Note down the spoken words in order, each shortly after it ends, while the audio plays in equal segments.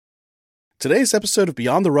Today's episode of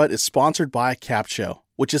Beyond the Rut is sponsored by Capsho,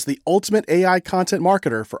 which is the ultimate AI content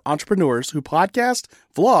marketer for entrepreneurs who podcast,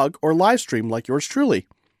 vlog, or live stream like yours truly.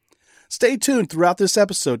 Stay tuned throughout this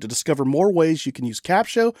episode to discover more ways you can use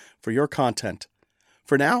Capsho for your content.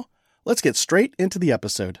 For now, let's get straight into the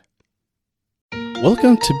episode.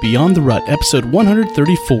 Welcome to Beyond the Rut, episode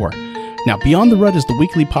 134. Now, Beyond the Rut is the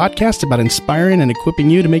weekly podcast about inspiring and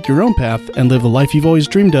equipping you to make your own path and live the life you've always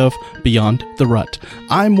dreamed of beyond the rut.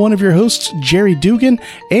 I'm one of your hosts, Jerry Dugan,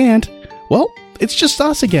 and, well, it's just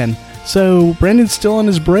us again. So, Brandon's still on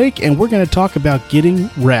his break, and we're going to talk about getting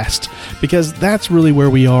rest, because that's really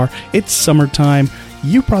where we are. It's summertime.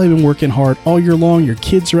 You've probably been working hard all year long. Your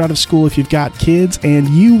kids are out of school if you've got kids, and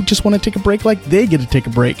you just want to take a break like they get to take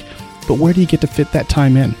a break. But where do you get to fit that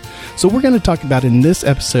time in? So we're going to talk about in this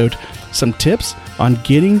episode some tips on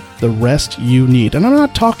getting the rest you need. And I'm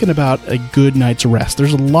not talking about a good night's rest.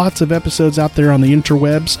 There's lots of episodes out there on the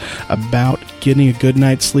interwebs about getting a good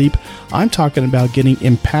night's sleep. I'm talking about getting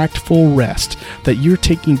impactful rest, that you're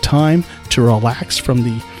taking time to relax from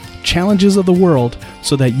the challenges of the world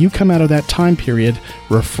so that you come out of that time period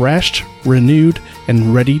refreshed, renewed,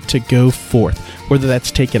 and ready to go forth. Whether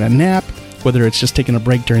that's taking a nap, whether it's just taking a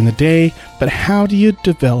break during the day, but how do you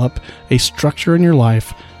develop a structure in your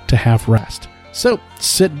life to have rest? So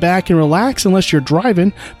sit back and relax. Unless you're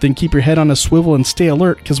driving, then keep your head on a swivel and stay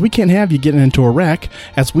alert, because we can't have you getting into a wreck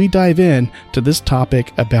as we dive in to this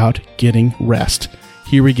topic about getting rest.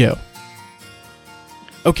 Here we go.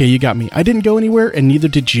 Okay, you got me. I didn't go anywhere, and neither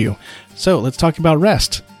did you. So let's talk about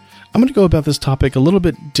rest. I'm going to go about this topic a little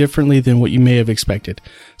bit differently than what you may have expected.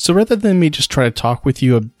 So rather than me just try to talk with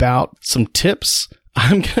you about some tips,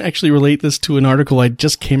 I'm going to actually relate this to an article I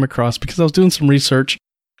just came across because I was doing some research.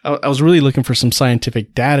 I was really looking for some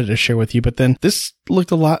scientific data to share with you, but then this looked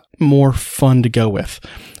a lot more fun to go with.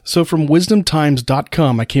 So from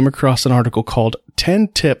wisdomtimes.com, I came across an article called 10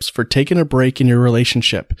 Tips for Taking a Break in Your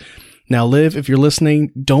Relationship. Now, Liv, if you're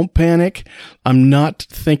listening, don't panic. I'm not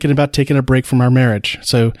thinking about taking a break from our marriage.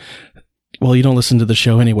 So, well, you don't listen to the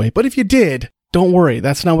show anyway. But if you did, don't worry.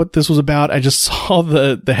 That's not what this was about. I just saw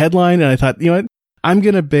the headline and I thought, you know what? I'm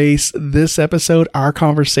going to base this episode, our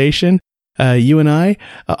conversation, you and I,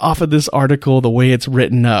 off of this article, the way it's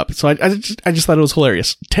written up. So I just thought it was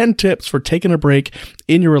hilarious. 10 tips for taking a break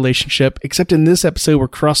in your relationship, except in this episode, we're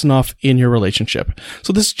crossing off in your relationship.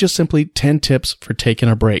 So this is just simply 10 tips for taking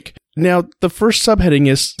a break. Now, the first subheading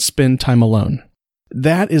is spend time alone.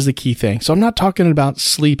 That is the key thing. So I'm not talking about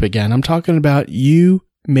sleep again. I'm talking about you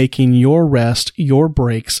making your rest, your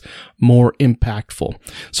breaks more impactful.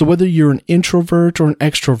 So whether you're an introvert or an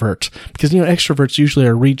extrovert, because, extroverts usually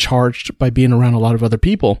are recharged by being around a lot of other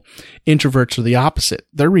people. Introverts are the opposite.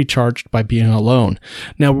 They're recharged by being alone.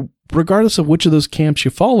 Now, regardless of which of those camps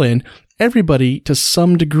you fall in, everybody to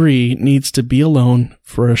some degree needs to be alone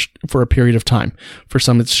for a period of time. For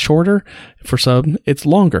some, it's shorter. For some, it's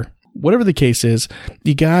longer. Whatever the case is,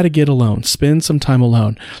 you got to get alone. Spend some time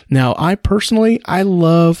alone. Now, I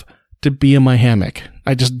love to be in my hammock.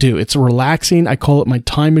 I just do. It's relaxing. I call it my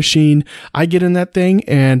time machine. I get in that thing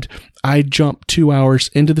and I jump 2 hours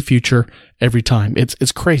into the future every time.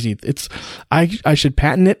 It's crazy. I should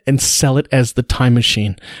patent it and sell it as the time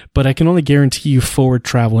machine, but I can only guarantee you forward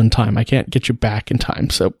travel in time. I can't get you back in time.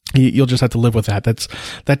 So you'll just have to live with that.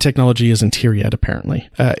 That technology isn't here yet, apparently.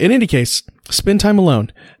 In any case, spend time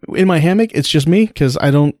alone. In my hammock, it's just me because I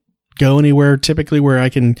don't go anywhere typically where I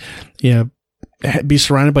can, be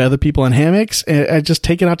surrounded by other people in hammocks. And I just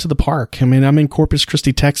take it out to the park. I mean, I'm in Corpus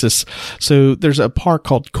Christi, Texas. So there's a park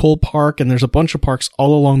called Cole Park, and there's a bunch of parks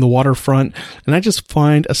all along the waterfront. And I just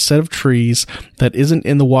find a set of trees that isn't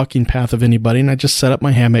in the walking path of anybody. And I just set up my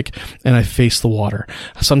hammock and I face the water.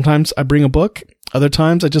 Sometimes I bring a book. Other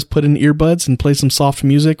times I just put in earbuds and play some soft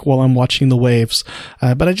music while I'm watching the waves.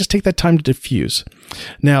 But I just take that time to diffuse.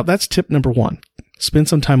 Now, that's tip number 1. Spend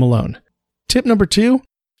some time alone. Tip number 2,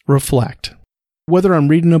 reflect. Whether I'm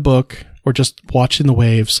reading a book or just watching the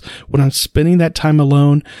waves, when I'm spending that time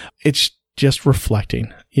alone, it's just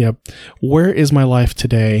reflecting. Where is my life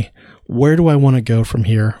today? Where do I want to go from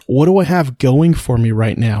here? What do I have going for me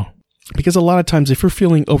right now? Because a lot of times, if you're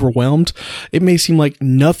feeling overwhelmed, it may seem like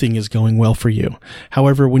nothing is going well for you.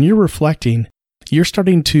 However, when you're reflecting, you're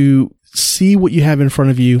starting to see what you have in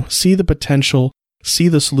front of you, see the potential, see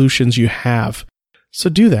the solutions you have. So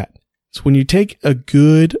do that. So when you take a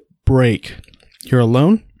good break, you're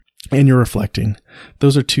alone and you're reflecting.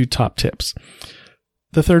 Those are 2 top tips.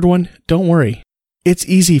 The third one, don't worry. It's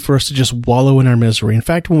easy for us to just wallow in our misery. In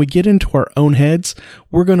fact, when we get into our own heads,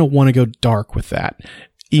 we're going to want to go dark with that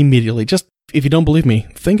immediately. Just If you don't believe me,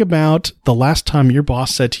 think about the last time your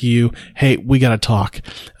boss said to you, hey, we got to talk.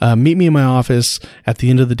 Meet me in my office at the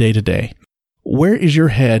end of the day today. Where is your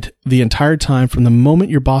head the entire time from the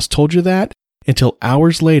moment your boss told you that until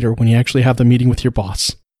hours later when you actually have the meeting with your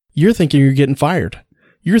boss? You're thinking you're getting fired.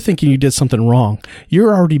 You're thinking you did something wrong.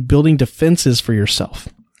 You're already building defenses for yourself.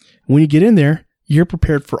 When you get in there, you're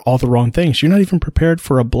prepared for all the wrong things. You're not even prepared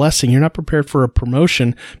for a blessing. You're not prepared for a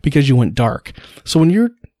promotion because you went dark. So when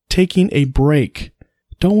you're taking a break,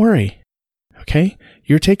 don't worry. Okay?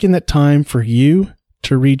 You're taking that time for you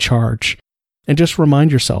to recharge. And just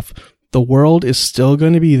remind yourself, the world is still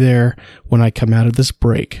going to be there when I come out of this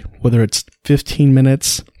break, whether it's 15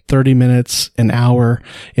 minutes, 30 minutes, an hour.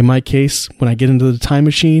 In my case, when I get into the time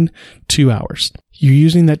machine, 2 hours. You're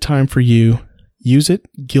using that time for you. Use it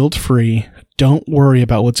guilt-free. Don't worry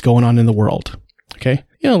about what's going on in the world. Okay?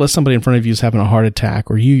 Unless somebody in front of you is having a heart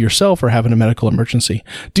attack or you yourself are having a medical emergency,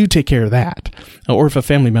 do take care of that. Or if a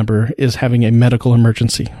family member is having a medical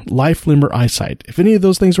emergency, life, limb, or eyesight. If any of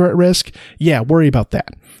those things are at risk, worry about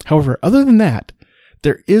that. However, other than that,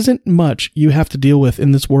 there isn't much you have to deal with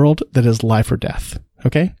in this world that is life or death.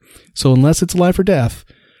 Okay? So unless it's life or death,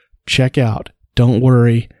 check out. Don't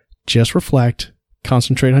worry. Just reflect.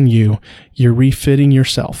 Concentrate on you. You're refitting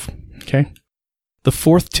yourself. Okay? The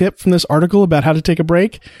fourth tip from this article about how to take a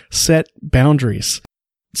break, set boundaries.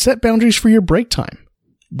 Set boundaries for your break time.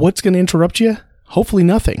 What's going to interrupt you? Hopefully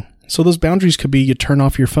nothing. So those boundaries could be you turn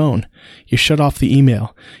off your phone, you shut off the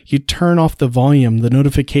email, you turn off the volume, the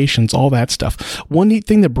notifications, all that stuff. One neat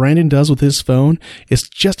thing that Brandon does with his phone is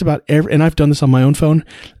just about every, and I've done this on my own phone,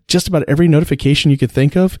 just about every notification you could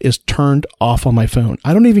think of is turned off on my phone.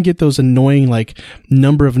 I don't even get those annoying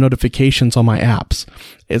number of notifications on my apps.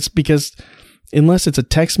 It's because unless it's a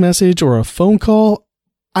text message or a phone call,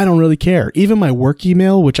 I don't really care. Even my work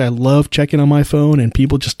email, which I love checking on my phone and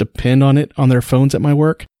people just depend on it on their phones at my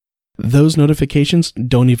work, those notifications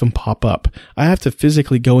don't even pop up. I have to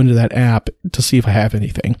physically go into that app to see if I have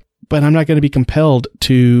anything. But I'm not going to be compelled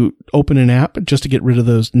to open an app just to get rid of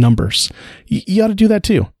those numbers. You ought to do that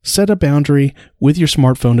too. Set a boundary with your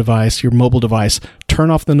smartphone device, your mobile device. Turn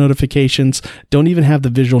off the notifications. Don't even have the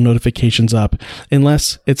visual notifications up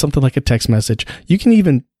unless it's something like a text message. You can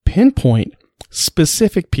even pinpoint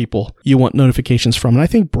specific people you want notifications from. And I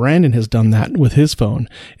think Brandon has done that with his phone,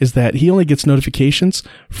 is that he only gets notifications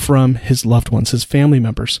from his loved ones, his family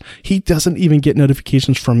members. He doesn't even get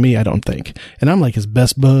notifications from me, I don't think. And I'm like his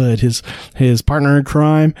best bud, his partner in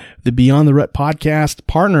crime, the Beyond the Rut podcast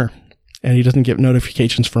partner. And he doesn't get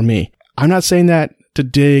notifications from me. I'm not saying that to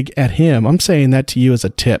dig at him. I'm saying that to you as a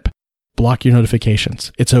tip. Block your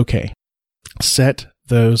notifications. It's okay. Set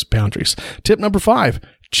those boundaries. Tip number 5.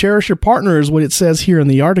 Cherish your partner is what it says here in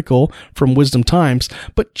the article from Wisdom Times,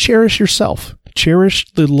 but cherish yourself. Cherish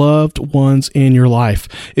the loved ones in your life.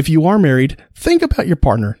 If you are married, think about your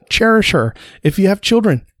partner. Cherish her. If you have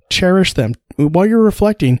children, cherish them. While you're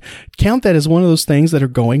reflecting, count that as one of those things that are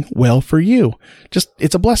going well for you.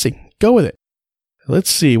 It's a blessing. Go with it. Let's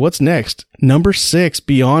see. What's next? Number 6,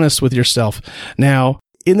 be honest with yourself. Now,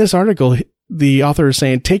 in this article, the author is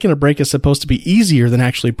saying taking a break is supposed to be easier than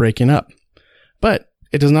actually breaking up. But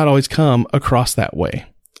it does not always come across that way.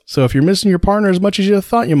 So if you're missing your partner as much as you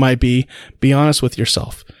thought you might be honest with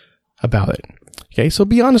yourself about it. Okay, so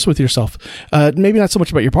be honest with yourself. Maybe not so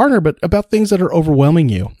much about your partner, but about things that are overwhelming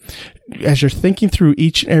you. As you're thinking through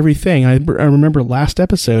each and everything, I remember last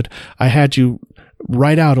episode, I had you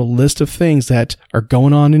write out a list of things that are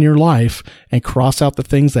going on in your life and cross out the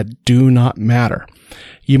things that do not matter.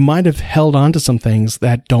 You might have held on to some things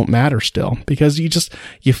that don't matter still because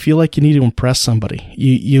you feel like you need to impress somebody.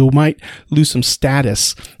 You might lose some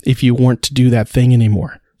status if you weren't to do that thing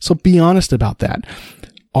anymore. So be honest about that.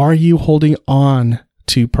 Are you holding on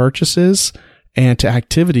to purchases and to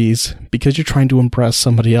activities because you're trying to impress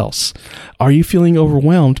somebody else? Are you feeling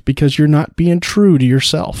overwhelmed because you're not being true to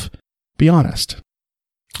yourself? Be honest.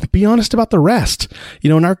 Be honest about the rest.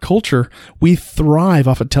 In our culture, we thrive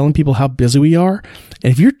off of telling people how busy we are.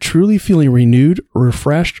 And if you're truly feeling renewed,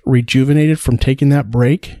 refreshed, rejuvenated from taking that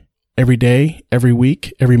break every day, every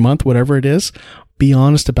week, every month, whatever it is, be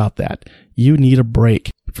honest about that. You need a break.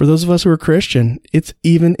 For those of us who are Christian, it's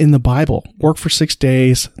even in the Bible. Work for 6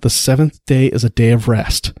 days. The 7th day is a day of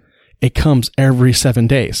rest. It comes every 7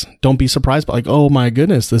 days. Don't be surprised by oh my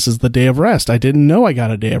goodness, this is the day of rest. I didn't know I got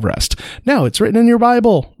a day of rest. No, it's written in your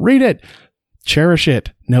Bible. Read it. Cherish it.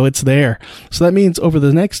 Know it's there. So that means over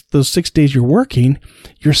those 6 days you're working,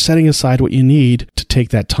 you're setting aside what you need to take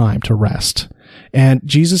that time to rest. And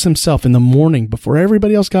Jesus himself in the morning, before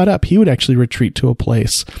everybody else got up, he would actually retreat to a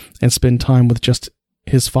place and spend time with just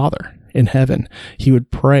his Father. in heaven. He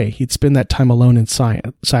would pray. He'd spend that time alone in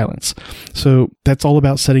silence. So that's all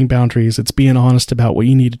about setting boundaries. It's being honest about what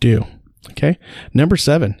you need to do. Okay. Number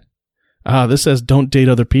 7. This says don't date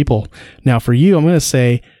other people. Now for you, I'm going to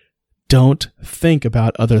say don't think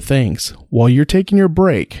about other things. While you're taking your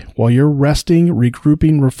break, while you're resting,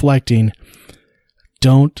 regrouping, reflecting,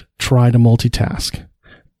 don't try to multitask.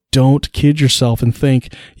 Don't kid yourself and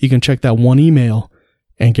think you can check that one email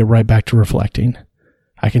and get right back to reflecting.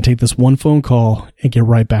 I can take this one phone call and get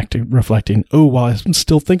right back to reflecting. Oh, while I'm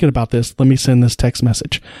still thinking about this, let me send this text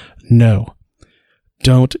message. No,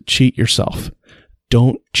 don't cheat yourself.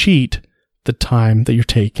 Don't cheat the time that you're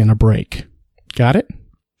taking a break. Got it?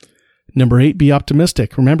 Number 8, be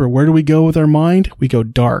optimistic. Remember, where do we go with our mind? We go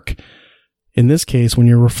dark. In this case, when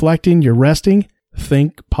you're reflecting, you're resting,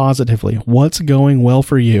 think positively. What's going well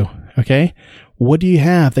for you? Okay? What do you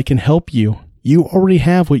have that can help you? You already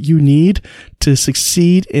have what you need to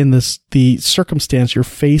succeed in the circumstance you're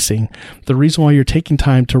facing. The reason why you're taking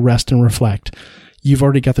time to rest and reflect. You've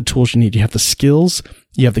already got the tools you need. You have the skills,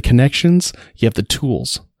 you have the connections, you have the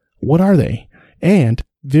tools. What are they? And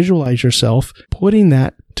visualize yourself putting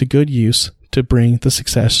that to good use to bring the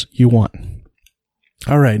success you want.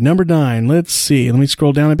 All right, number 9. Let's see. Let me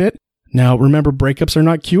scroll down a bit. Now, remember, breakups are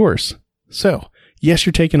not cures. So, yes,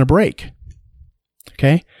 you're taking a break.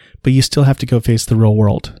 Okay? But you still have to go face the real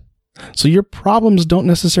world. So your problems don't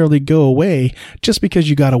necessarily go away just because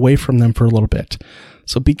you got away from them for a little bit.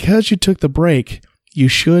 So because you took the break, you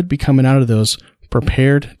should be coming out of those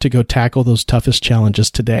prepared to go tackle those toughest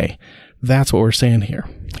challenges today. That's what we're saying here.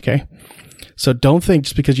 Okay? So don't think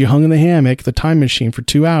just because you hung in the hammock, the time machine for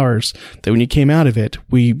 2 hours, that when you came out of it,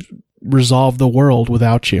 we resolved the world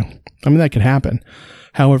without you. I mean, that could happen.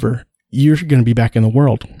 However, you're going to be back in the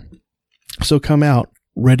world. So come out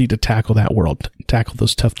ready to tackle that world, tackle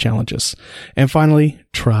those tough challenges. And finally,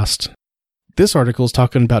 trust. This article is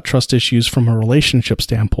talking about trust issues from a relationship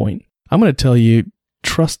standpoint. I'm going to tell you,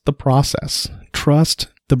 trust the process. Trust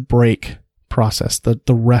the break process, the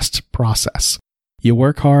rest process. You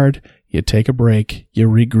work hard, you take a break, you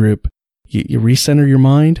regroup, you recenter your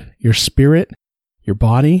mind, your spirit, your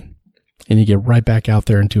body, and you get right back out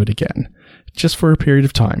there and do it again, just for a period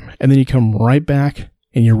of time. And then you come right back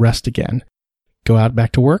and you rest again. Go out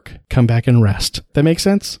back to work, come back and rest. That makes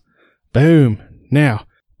sense? Boom. Now,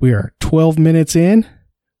 we are 12 minutes in.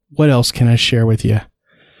 What else can I share with you?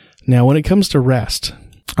 Now, when it comes to rest,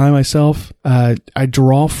 I myself, I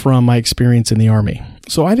draw from my experience in the Army.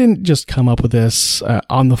 So I didn't just come up with this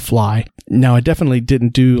on the fly. Now, I definitely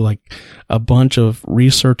didn't do like a bunch of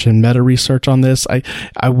research and meta-research on this.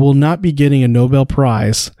 I will not be getting a Nobel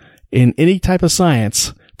Prize in any type of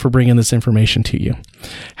science for bringing this information to you.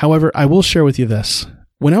 However, I will share with you this.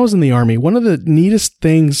 When I was in the Army, one of the neatest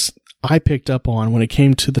things I picked up on when it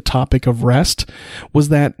came to the topic of rest was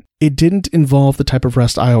that it didn't involve the type of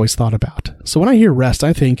rest I always thought about. So when I hear rest,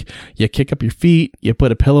 I think you kick up your feet, you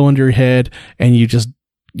put a pillow under your head, and you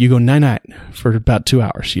go night-night for about 2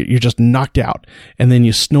 hours. You're just knocked out. And then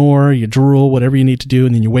you snore, you drool, whatever you need to do,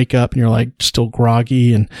 and then you wake up and you're like still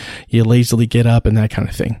groggy and you lazily get up and that kind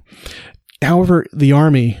of thing. However, the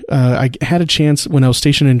Army, I had a chance when I was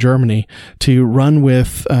stationed in Germany to run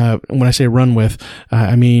with, when I say run with,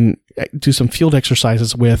 I mean do some field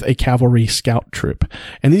exercises with a cavalry scout troop.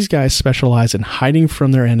 And these guys specialize in hiding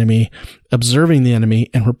from their enemy, observing the enemy,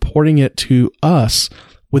 and reporting it to us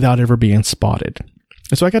without ever being spotted.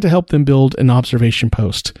 And so I got to help them build an observation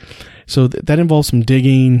post. So that involves some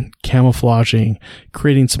digging, camouflaging,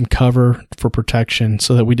 creating some cover for protection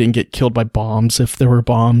so that we didn't get killed by bombs if there were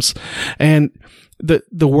bombs. And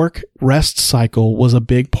the work rest cycle was a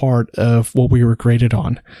big part of what we were graded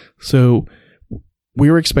on. So we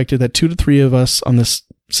were expected that 2 to 3 of us on this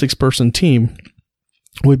 6-person team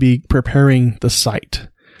would be preparing the site.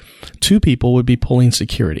 2 people would be pulling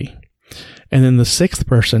security. And then the 6th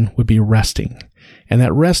person would be resting. And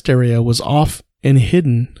that rest area was off and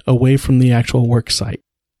hidden away from the actual work site.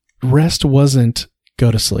 Rest wasn't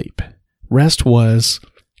go to sleep. Rest was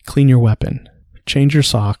clean your weapon, change your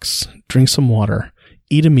socks, drink some water,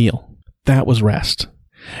 eat a meal. That was rest.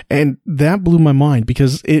 And that blew my mind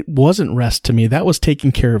because it wasn't rest to me. That was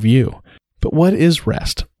taking care of you. But what is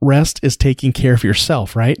rest? Rest is taking care of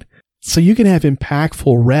yourself, right? So you can have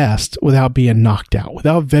impactful rest without being knocked out,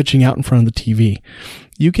 without vegging out in front of the TV.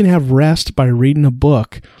 You can have rest by reading a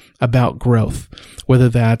book about growth, whether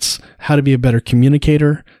that's how to be a better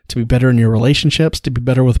communicator, to be better in your relationships, to be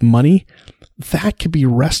better with money. That could be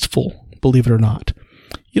restful, believe it or not.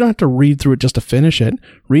 You don't have to read through it just to finish it.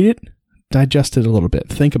 Read it, digest it a little bit,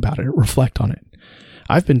 think about it, reflect on it.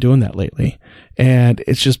 I've been doing that lately. And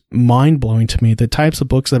it's just mind-blowing to me, the types of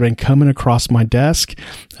books that have been coming across my desk,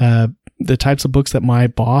 the types of books that my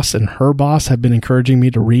boss and her boss have been encouraging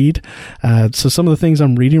me to read. So some of the things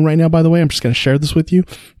I'm reading right now, by the way, I'm just going to share this with you.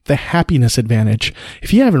 The Happiness Advantage.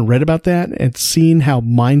 If you haven't read about that and seen how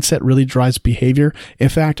mindset really drives behavior, in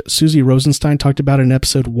fact, Susie Rosenstein talked about in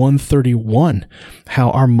episode 131, how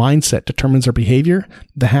our mindset determines our behavior.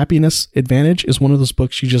 The Happiness Advantage is one of those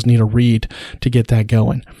books you just need to read to get that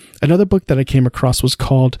going. Another book that I came across was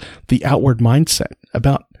called The Outward Mindset,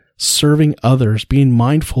 about serving others, being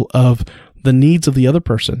mindful of the needs of the other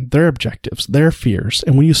person, their objectives, their fears.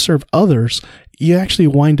 And when you serve others, you actually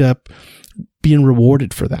wind up being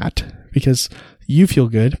rewarded for that because you feel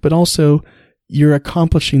good, but also you're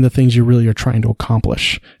accomplishing the things you really are trying to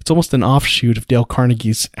accomplish. It's almost an offshoot of Dale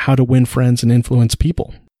Carnegie's How to Win Friends and Influence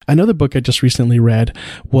People. Another book I just recently read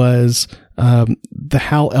was the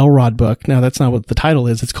Hal Elrod book. Now, that's not what the title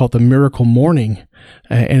is. It's called The Miracle Morning.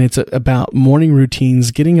 And it's about morning routines,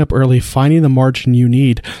 getting up early, finding the margin you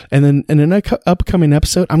need. And then in an upcoming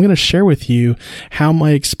episode, I'm going to share with you how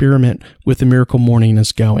my experiment with the Miracle Morning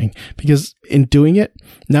is going. Because in doing it,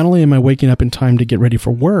 not only am I waking up in time to get ready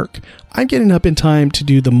for work, I'm getting up in time to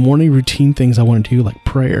do the morning routine things I want to do, like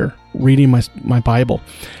prayer, reading my Bible,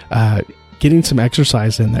 getting some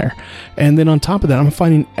exercise in there. And then on top of that, I'm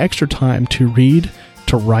finding extra time to read,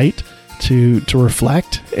 to write, to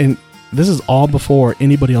reflect. And this is all before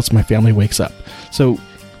anybody else in my family wakes up. So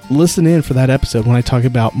listen in for that episode when I talk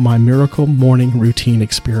about my miracle morning routine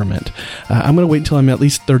experiment. I'm going to wait until I'm at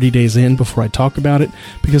least 30 days in before I talk about it,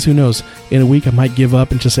 because who knows, in a week I might give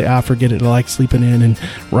up and just say, forget it. I like sleeping in and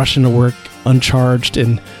rushing to work uncharged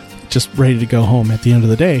and just ready to go home at the end of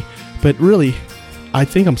the day. But really, I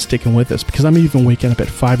think I'm sticking with this because I'm even waking up at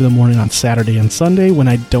 5 a.m. on Saturday and Sunday when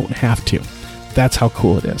I don't have to. That's how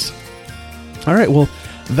cool it is. All right, well,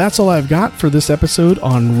 that's all I've got for this episode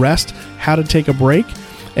on rest, how to take a break.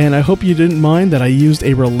 And I hope you didn't mind that I used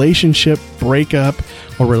a relationship breakup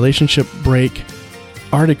or relationship break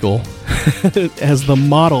article as the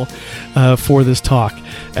model for this talk.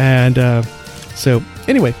 And so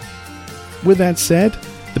anyway, with that said,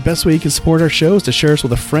 the best way you can support our show is to share us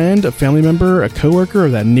with a friend, a family member, a coworker, or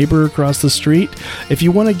that neighbor across the street. If you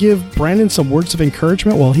want to give Brandon some words of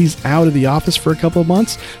encouragement while he's out of the office for a couple of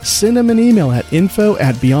months, send him an email at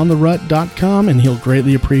info@beyondtherut.com, and he'll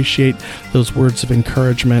greatly appreciate those words of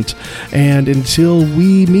encouragement. And until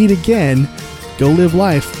we meet again, go live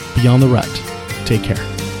life beyond the rut. Take care.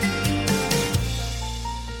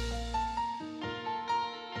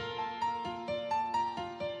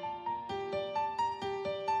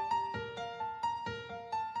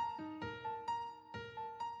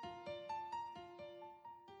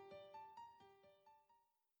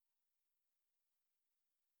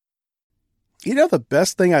 You know, the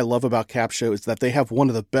best thing I love about Capsho is that they have one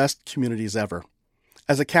of the best communities ever.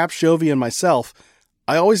 As a Capshovian myself,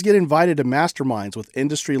 I always get invited to masterminds with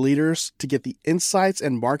industry leaders to get the insights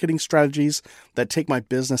and marketing strategies that take my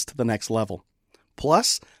business to the next level.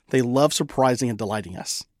 Plus, they love surprising and delighting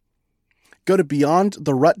us. Go to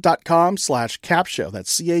beyondtherut.com/capshow,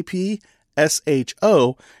 that's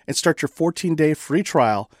CAPSHO, and start your 14-day free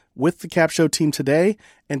trial with the Capsho team today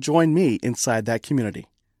and join me inside that community.